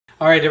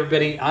All right,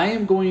 everybody, I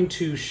am going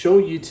to show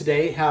you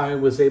today how I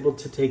was able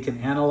to take an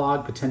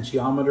analog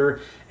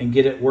potentiometer and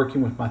get it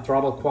working with my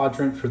throttle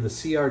quadrant for the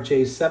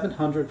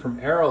CRJ700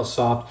 from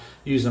Aerosoft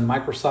using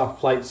Microsoft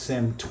Flight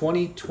Sim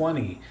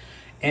 2020.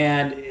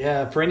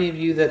 And for any of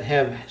you that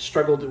have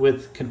struggled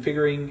with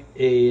configuring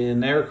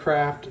an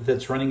aircraft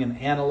that's running an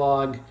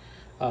analog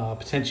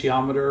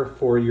potentiometer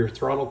for your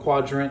throttle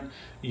quadrant,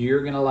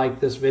 you're going to like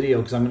this video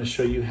because I'm going to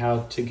show you how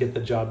to get the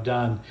job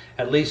done,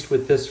 at least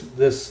with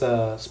this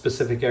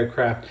specific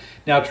aircraft.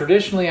 Now,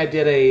 traditionally, I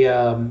did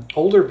a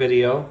older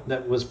video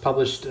that was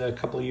published a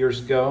couple of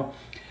years ago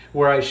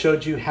where I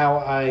showed you how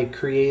I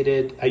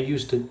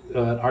used an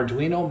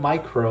Arduino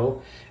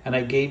Micro, and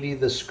I gave you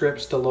the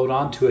scripts to load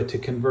onto it to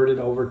convert it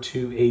over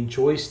to a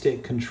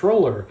joystick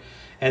controller.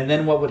 And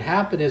then what would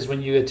happen is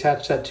when you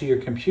attach that to your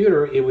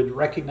computer, it would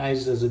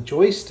recognize it as a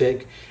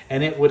joystick,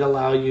 and it would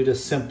allow you to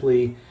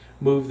simply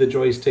move the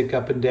joystick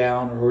up and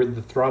down or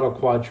the throttle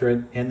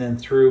quadrant, and then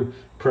through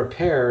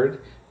prepared,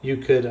 you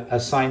could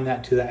assign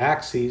that to the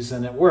axes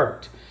and it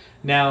worked.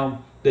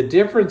 Now, the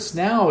difference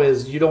now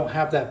is you don't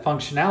have that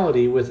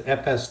functionality with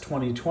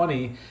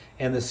FS2020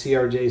 and the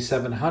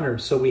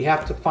CRJ700. So we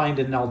have to find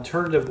an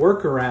alternative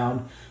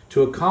workaround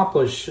to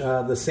accomplish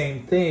the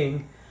same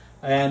thing.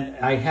 And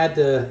I had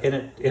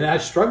to, and I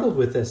struggled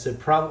with this.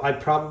 I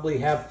probably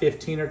have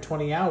 15 or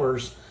 20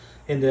 hours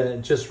into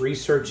just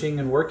researching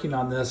and working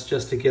on this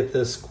just to get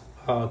this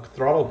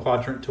throttle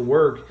quadrant to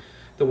work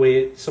the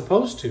way it's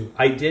supposed to.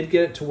 I did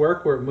get it to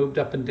work where it moved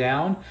up and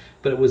down,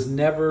 but it was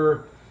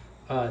never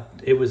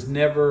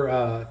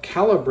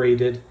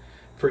calibrated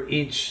for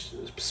each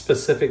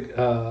specific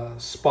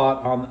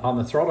spot on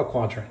the throttle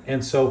quadrant.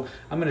 And so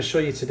I'm going to show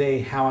you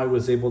today how I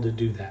was able to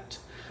do that.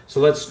 So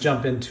let's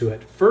jump into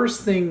it.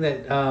 First thing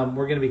that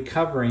we're going to be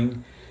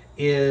covering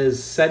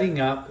is setting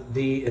up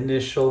the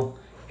initial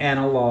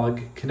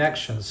analog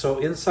connection. So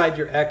inside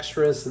your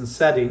extras and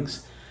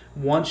settings,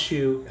 once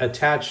you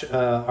attach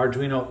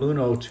Arduino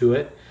Uno to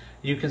it,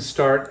 you can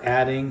start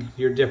adding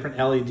your different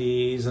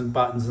LEDs and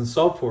buttons and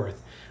so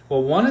forth.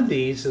 Well, one of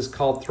these is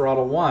called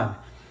Throttle 1.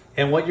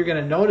 And what you're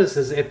going to notice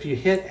is if you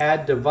hit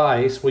Add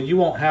Device, well, you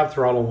won't have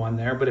Throttle 1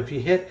 there, but if you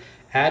hit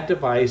Add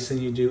Device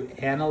and you do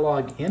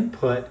Analog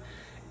Input,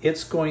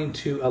 it's going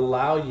to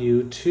allow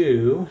you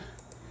to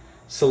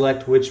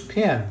select which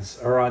pins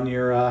are on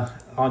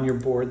your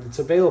board that's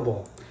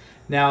available.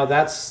 Now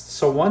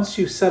so once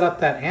you set up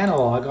that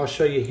analog, I'll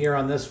show you here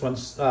on this one,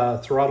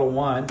 Throttle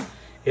 1,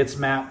 it's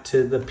mapped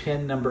to the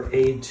pin number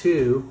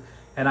A2,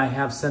 and I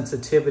have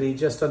sensitivity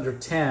just under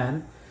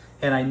 10,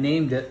 and I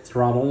named it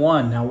Throttle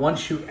 1. Now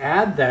once you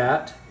add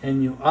that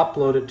and you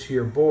upload it to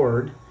your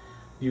board,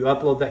 you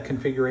upload that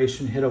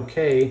configuration, hit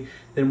OK,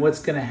 then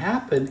what's going to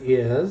happen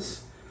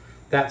is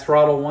that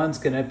Throttle 1 is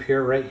going to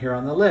appear right here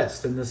on the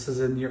list, and this is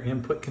in your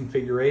input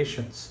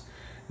configurations.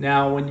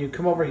 Now, when you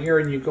come over here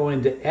and you go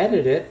into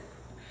edit it,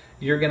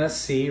 you're going to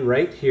see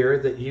right here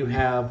that you'll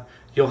have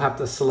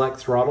to select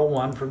Throttle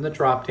 1 from the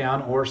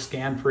drop-down or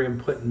scan for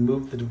input and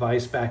move the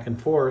device back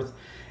and forth,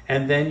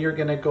 and then you're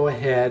going to go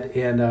ahead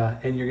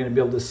and you're going to be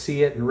able to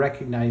see it and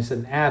recognize it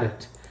and add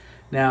it.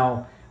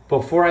 Now,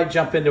 before I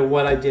jump into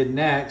what I did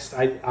next,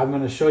 I'm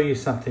going to show you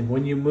something.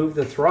 When you move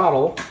the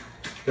throttle,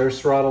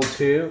 there's Throttle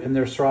 2 and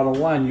there's Throttle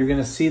 1. You're going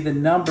to see the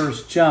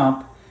numbers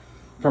jump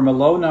from a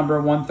low number,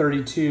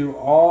 132,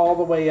 all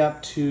the way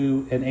up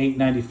to an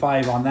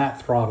 895 on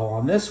that throttle.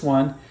 On this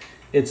one,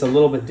 it's a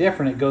little bit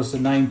different. It goes to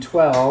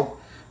 912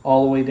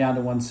 all the way down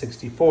to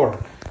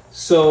 164.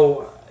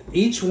 So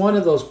each one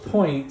of those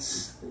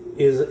points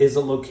is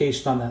a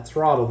location on that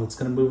throttle that's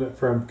going to move it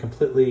from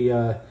completely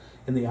in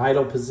the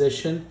idle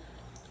position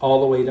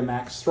all the way to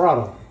max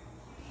throttle.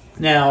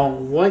 Now,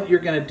 what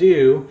you're going to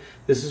do,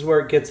 this is where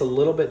it gets a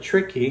little bit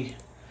tricky,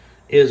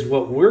 is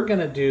what we're going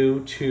to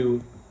do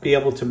to be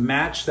able to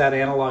match that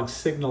analog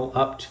signal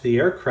up to the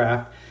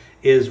aircraft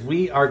is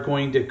we are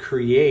going to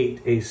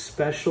create a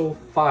special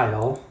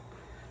file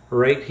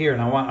right here.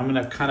 And I'm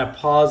going to kind of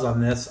pause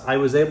on this. I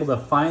was able to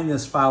find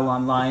this file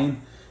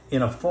online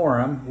in a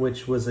forum,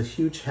 which was a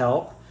huge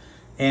help,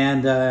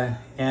 and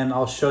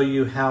I'll show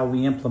you how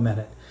we implement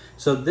it.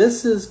 So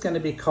this is going to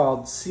be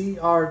called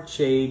crj.lua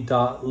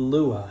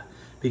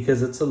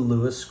because it's a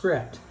Lua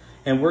script.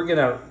 And we're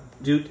going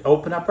to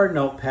open up our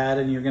notepad,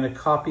 and you're going to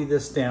copy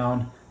this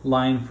down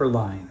line for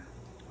line,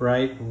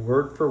 right?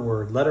 Word for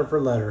word, letter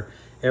for letter,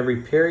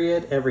 every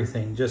period,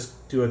 everything.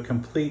 Just do a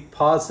complete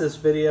pause this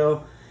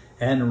video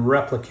and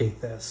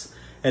replicate this.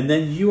 And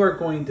then you are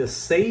going to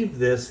save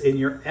this in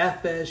your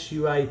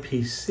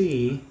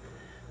FSUIPC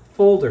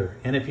folder.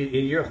 And if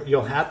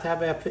you'll have to have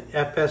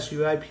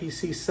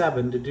FSUIPC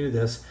 7 to do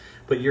this,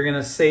 but you're going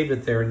to save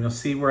it there, and you'll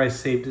see where I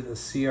saved it, the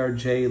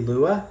CRJ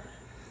Lua.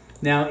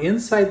 Now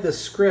inside the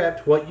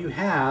script, what you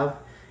have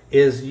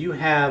is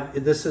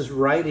this is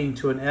writing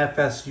to an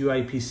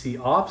FSUIPC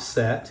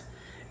offset,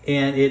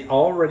 and it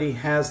already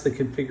has the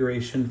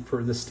configuration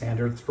for the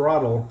standard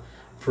throttle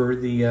for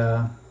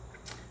the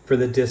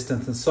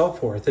distance and so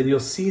forth. And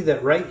you'll see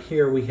that right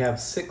here we have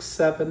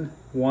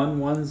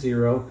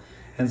 67110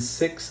 and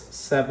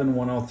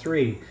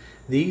 67103.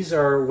 These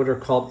are what are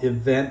called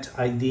event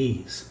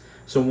IDs.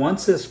 So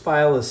once this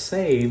file is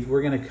saved,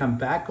 we're going to come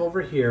back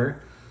over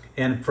here,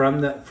 and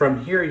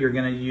from here you're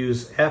going to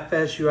use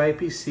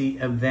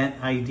FSUIPC event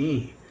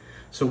ID.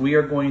 So we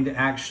are going to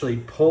actually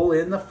pull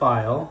in the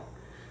file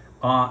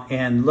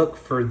and look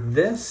for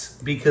this,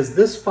 because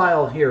this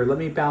file here, let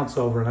me bounce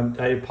over, and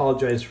I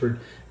apologize for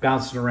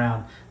bouncing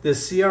around.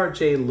 This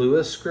CRJ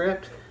Lewis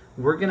script,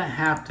 we're going to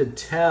have to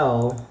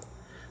tell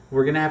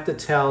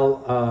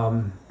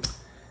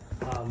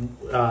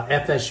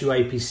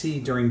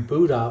FSUIPC during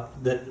boot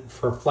up that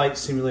for Flight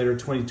Simulator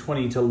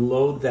 2020 to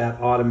load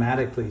that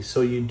automatically.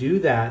 So you do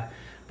that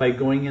by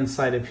going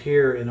inside of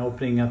here and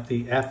opening up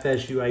the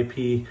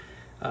FSUIP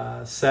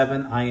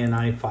 7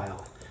 INI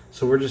file.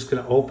 So we're just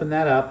going to open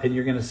that up, and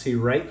you're going to see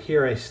right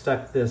here I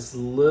stuck this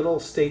little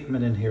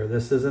statement in here.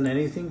 This isn't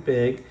anything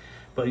big,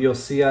 but you'll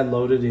see I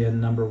loaded in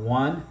number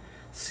 1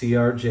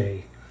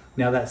 CRJ.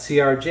 Now that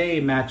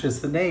CRJ matches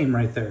the name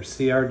right there,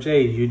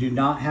 CRJ. You do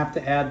not have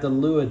to add the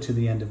Lua to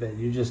the end of it.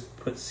 You just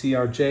put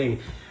CRJ.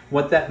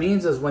 What that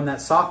means is when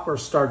that software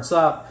starts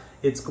up,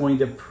 it's going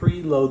to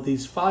preload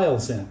these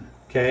files in,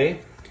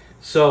 okay?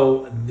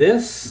 So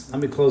this,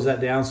 let me close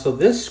that down. So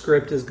this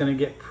script is going to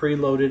get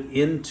preloaded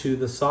into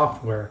the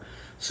software.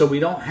 So we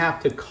don't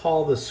have to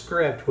call the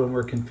script when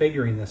we're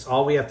configuring this.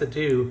 All we have to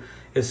do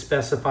is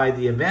specify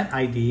the event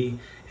ID,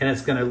 and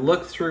it's going to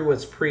look through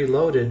what's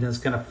preloaded, and it's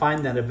going to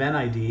find that event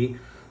ID,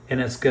 and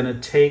it's going to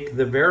take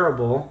the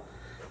variable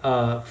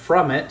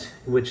from it,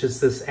 which is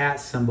this @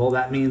 symbol.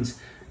 That means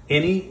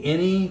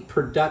any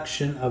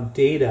production of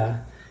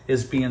data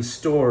is being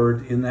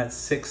stored in that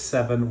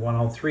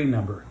 67103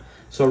 number.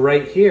 So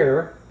right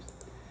here,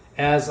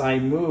 as I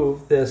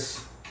move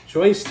this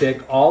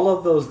joystick, all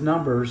of those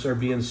numbers are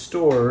being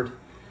stored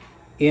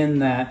in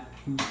that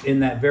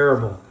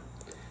variable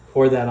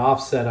or that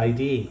offset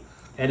ID.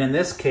 And in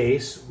this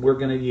case, we're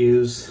going to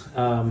use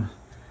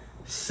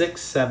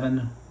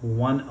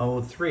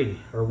 67103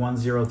 or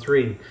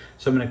 103.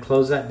 So I'm going to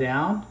close that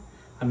down.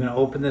 I'm going to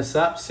open this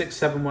up,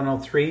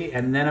 67103,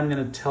 and then I'm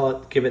going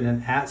to give it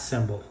an @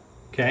 symbol.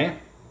 Okay.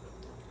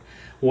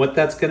 What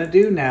that's going to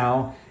do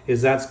now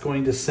is that's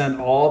going to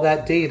send all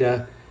that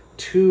data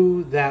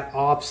to that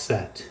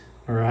offset.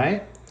 All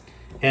right.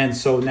 And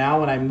so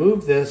now when I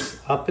move this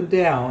up and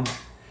down,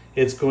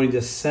 it's going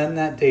to send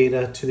that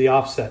data to the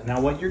offset. Now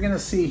what you're going to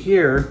see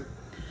here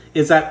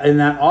is that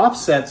that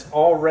offset's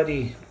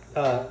already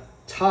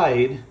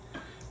tied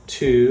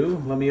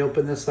to, let me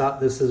open this up.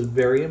 This is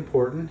very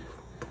important,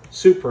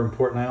 super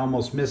important. I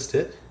almost missed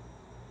it.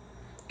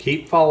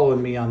 Keep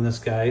following me on this,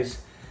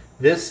 guys.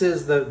 This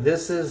is the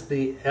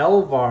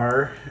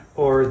LVAR,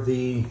 or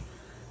the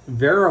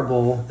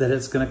variable that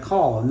it's going to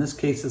call. In this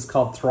case, it's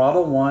called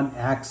Throttle 1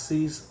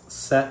 Axes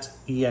Set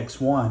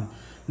EX1.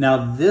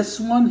 Now this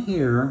one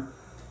here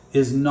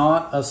is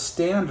not a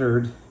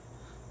standard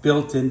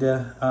built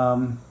into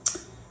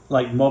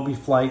like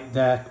Mobiflight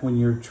deck when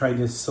you're trying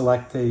to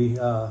select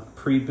a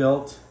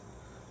pre-built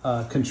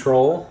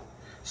control.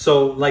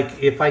 So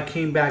like if I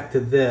came back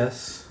to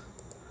this,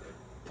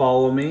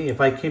 follow me,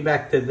 if I came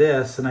back to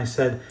this and I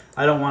said,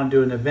 I don't want to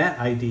do an event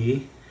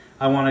ID,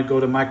 I want to go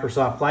to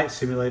Microsoft Flight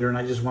Simulator and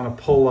I just want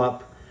to pull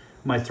up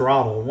my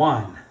Throttle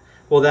 1.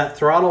 Well, that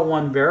Throttle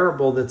 1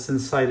 variable that's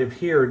inside of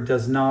here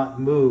does not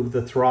move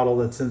the throttle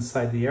that's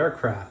inside the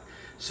aircraft.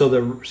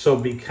 So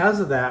because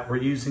of that, we're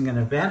using an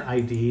event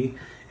ID,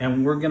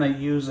 and we're going to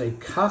use a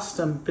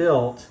custom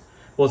built,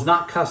 well, it's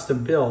not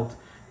custom built.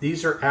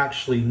 These are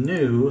actually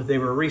new. They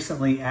were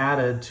recently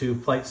added to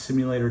Flight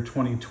Simulator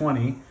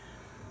 2020.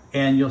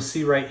 And you'll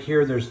see right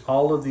here, there's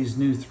all of these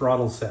new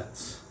throttle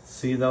sets.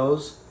 See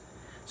those?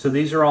 So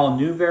these are all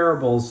new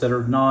variables that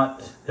are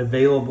not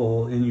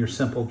available in your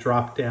simple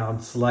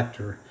drop-down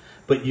selector,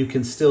 but you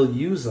can still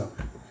use them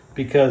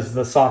because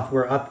the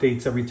software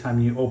updates every time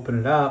you open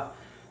it up.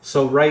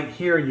 So right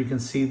here, you can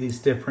see these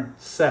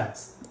different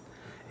sets.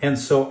 And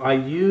so I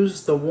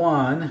use the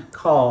one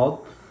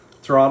called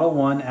Throttle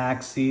 1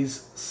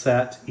 Axes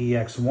Set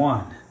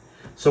EX1.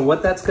 So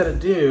what that's going to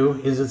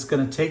do is it's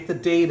going to take the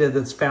data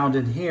that's found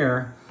in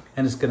here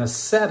and it's going to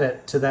set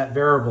it to that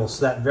variable.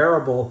 So that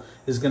variable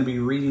is going to be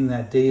reading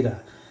that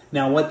data.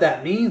 Now what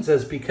that means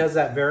is because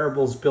that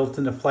variable is built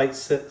into Flight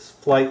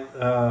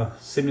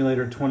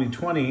Simulator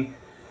 2020,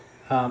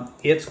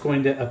 it's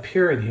going to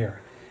appear in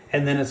here.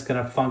 And then it's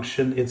going to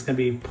function, it's going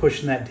to be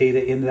pushing that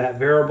data into that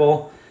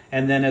variable.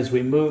 And then as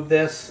we move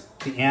this,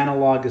 the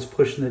analog is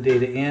pushing the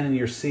data in and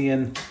you're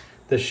seeing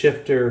the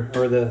shifter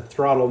or the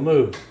throttle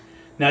move.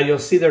 Now you'll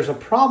see there's a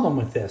problem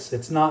with this.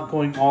 It's not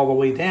going all the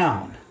way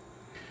down.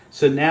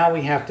 So now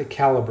we have to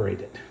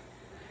calibrate it.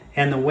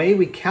 And the way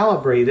we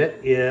calibrate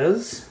it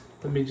is,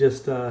 let me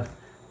just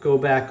go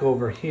back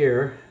over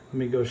here. Let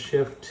me go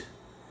shift.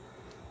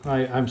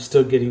 I'm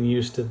still getting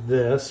used to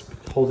this,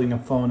 holding a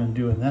phone and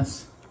doing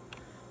this.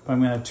 But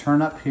I'm going to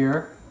turn up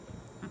here.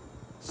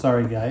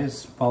 Sorry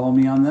guys, follow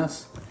me on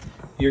this.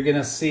 You're going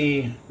to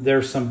see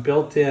there's some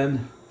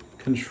built-in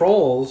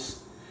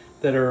controls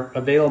that are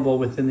available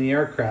within the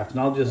aircraft. And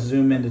I'll just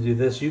zoom in to do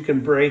this. You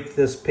can break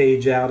this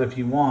page out if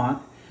you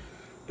want,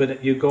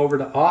 but you go over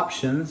to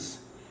options,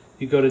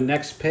 you go to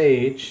next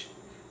page,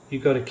 you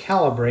go to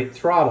calibrate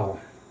throttle,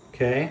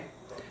 okay?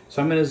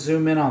 So I'm gonna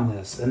zoom in on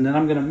this, and then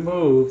I'm gonna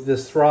move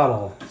this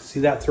throttle. See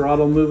that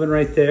throttle moving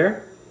right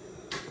there?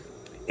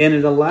 And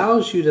it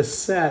allows you to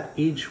set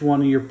each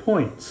one of your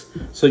points.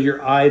 So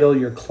your idle,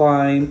 your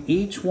climb,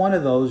 each one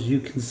of those, you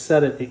can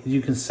set it.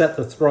 You can set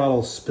the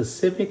throttle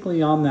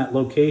specifically on that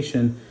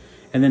location,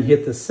 and then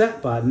hit the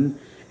set button,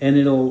 and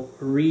it'll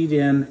read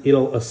in,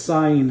 it'll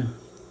assign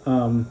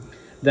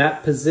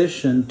that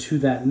position to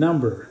that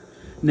number.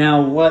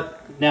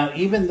 Now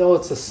even though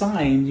it's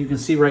assigned, you can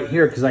see right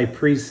here, because I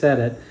preset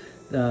it,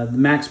 the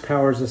max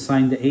power is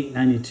assigned to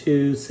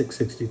 892,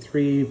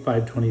 663,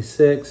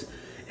 526.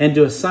 And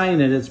to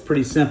assign it, it's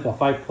pretty simple.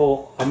 If I'm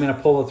going to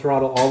pull the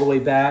throttle all the way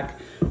back.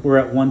 We're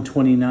at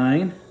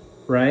 129,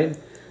 right?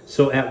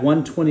 So at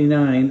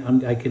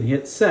 129, I can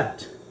hit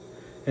set,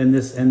 and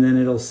then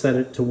it'll set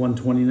it to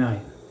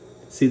 129.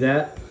 See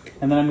that?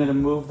 And then I'm going to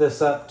move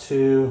this up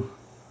to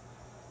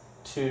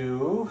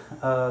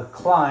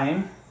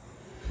climb.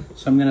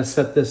 So I'm going to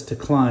set this to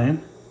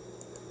climb,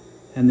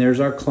 and there's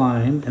our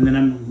climb. And then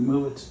I'm going to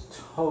move it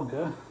to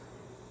toga,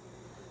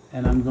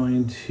 and I'm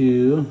going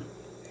to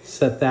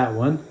set that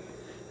one,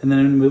 and then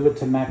I'm going to move it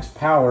to max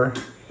power,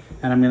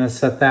 and I'm going to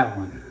set that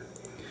one.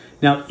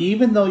 Now,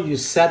 even though you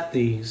set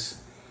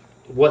these,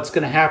 what's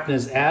going to happen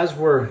is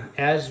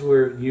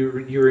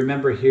you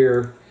remember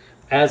here,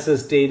 as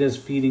this data is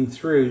feeding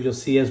through, you'll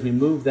see as we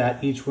move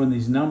that, each one of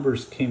these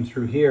numbers came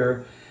through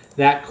here,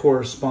 that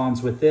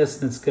corresponds with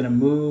this, and it's going to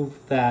move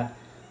that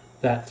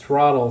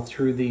throttle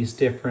through these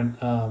different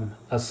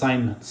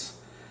assignments.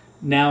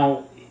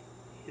 Now,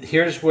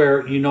 here's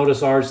where you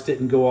notice ours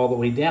didn't go all the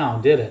way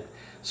down, did it?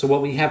 So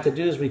what we have to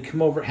do is we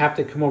have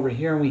to come over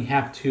here, and we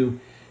have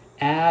to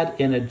add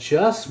an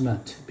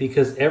adjustment,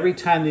 because every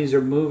time these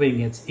are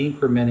moving, it's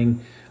incrementing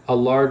a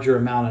larger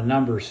amount of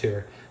numbers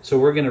here. So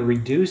we're going to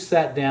reduce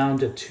that down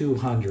to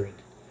 200,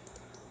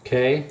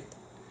 okay?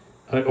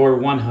 Or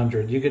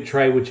 100. You could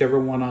try whichever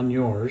one on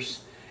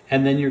yours,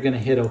 and then you're going to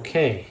hit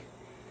OK.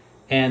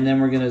 And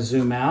then we're going to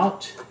zoom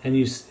out, and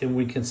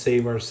we can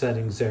save our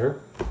settings there.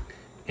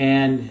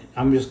 And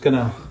I'm just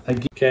gonna,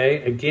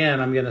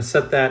 again, I'm gonna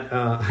set that,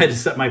 I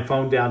just set my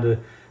phone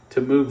down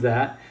to move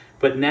that.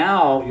 But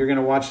now you're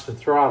gonna watch the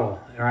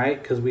throttle, all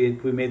right? Because we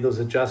made those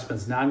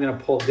adjustments. Now I'm gonna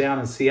pull it down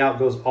and see how it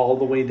goes all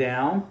the way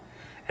down.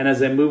 And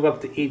as I move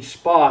up to each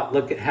spot,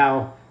 look at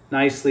how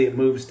nicely it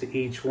moves to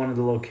each one of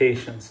the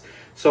locations.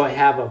 So I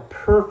have a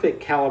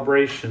perfect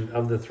calibration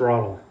of the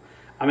throttle.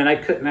 I mean, I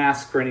couldn't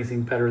ask for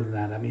anything better than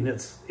that. I mean,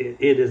 it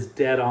is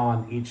dead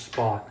on each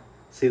spot.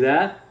 See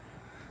that?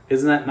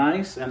 Isn't that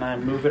nice? And I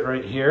move it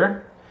right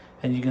here,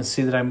 and you can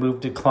see that I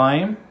moved to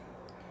climb,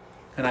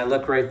 and I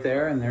look right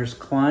there, and there's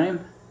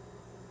climb.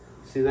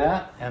 See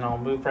that? And I'll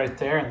move right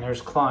there, and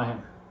there's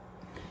climb.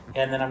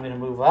 And then I'm going to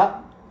move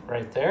up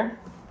right there,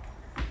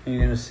 and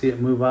you're going to see it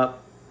move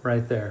up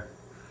right there.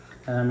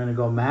 And I'm going to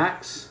go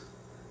max,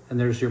 and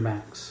there's your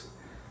max.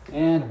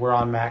 And we're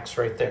on max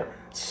right there.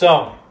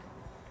 So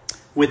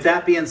with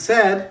that being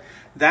said,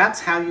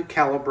 that's how you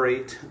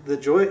calibrate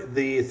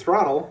the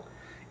throttle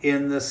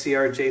in the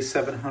CRJ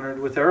 700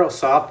 with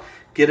Aerosoft.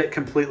 Get it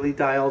completely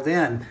dialed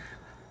in.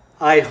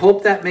 I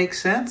hope that makes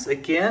sense.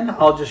 Again,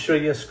 I'll just show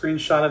you a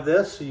screenshot of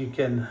this so you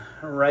can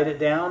write it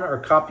down or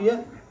copy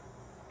it.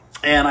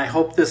 And I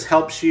hope this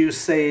helps you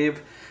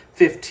save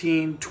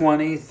 15,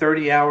 20,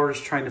 30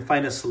 hours trying to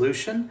find a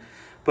solution.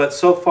 But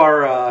so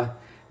far,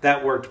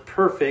 that worked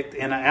perfect,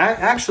 and it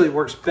actually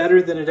works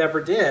better than it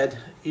ever did,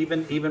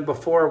 even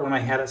before when I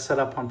had it set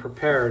up on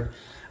prepared.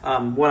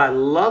 What I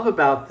love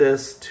about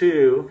this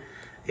too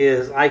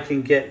is I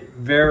can get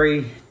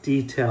very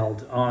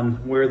detailed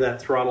on where that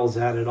throttle's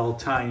at all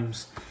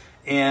times.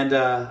 And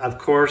of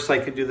course I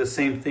could do the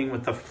same thing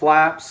with the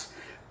flaps,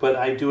 but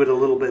I do it a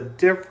little bit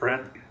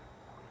different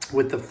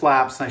with the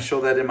flaps, and I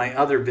show that in my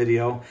other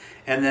video.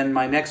 And then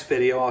my next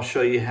video, I'll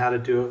show you how to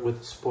do it with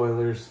the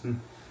spoilers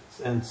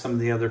and some of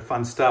the other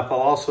fun stuff. I'll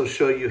also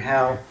show you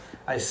how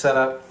I set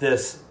up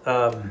this.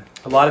 A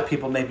lot of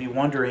people may be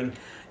wondering,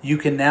 you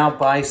can now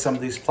buy some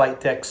of these flight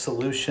deck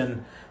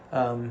solution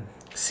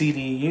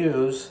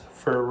CDUs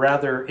for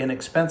rather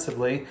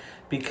inexpensively,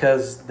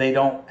 because they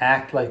don't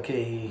act like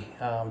a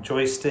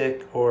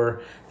joystick,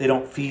 or they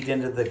don't feed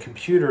into the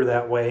computer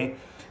that way.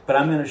 But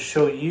I'm going to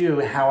show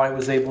you how I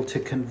was able to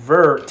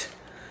convert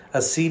a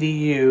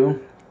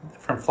CDU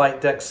from Flight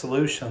Deck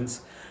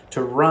Solutions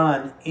to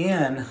run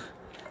in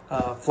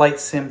Flight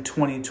Sim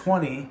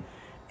 2020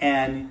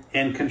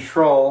 and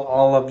control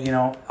all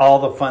of, all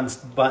the fun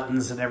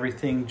buttons and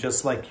everything,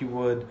 just like you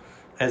would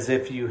as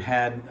if you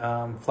had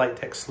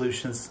Flight Deck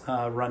Solutions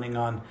running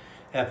on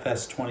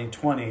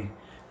FS2020,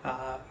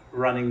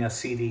 running a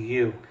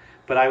CDU.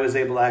 But I was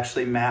able to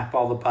actually map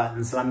all the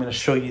buttons, and I'm going to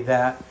show you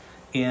that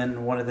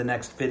in one of the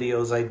next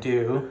videos I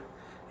do.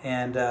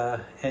 and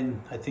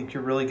I think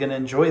you're really going to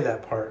enjoy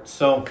that part.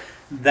 So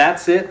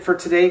that's it for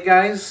today,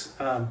 guys.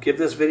 Give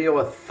this video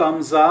a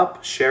thumbs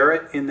up, share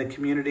it in the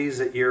communities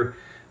that you're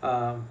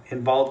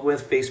involved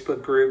with,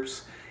 Facebook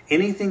groups,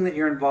 anything that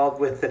you're involved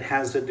with that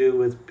has to do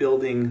with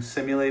building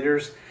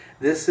simulators.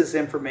 This is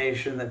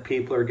information that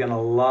people are going to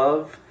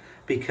love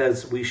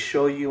because we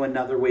show you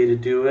another way to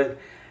do it,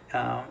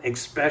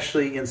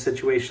 especially in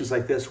situations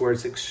like this where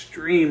it's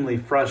extremely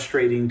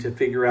frustrating to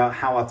figure out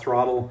how a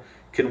throttle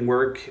can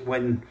work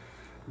when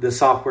the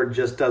software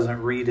just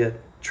doesn't read it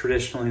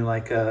traditionally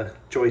like a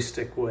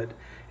joystick would.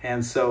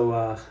 And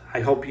so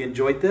I hope you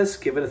enjoyed this.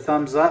 Give it a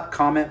thumbs up,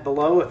 comment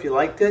below if you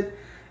liked it.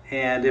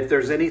 And if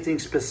there's anything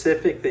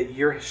specific that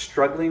you're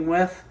struggling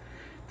with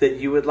that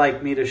you would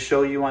like me to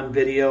show you on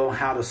video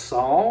how to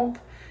solve,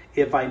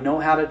 if I know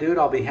how to do it,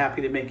 I'll be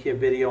happy to make you a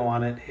video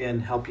on it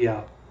and help you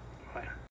out.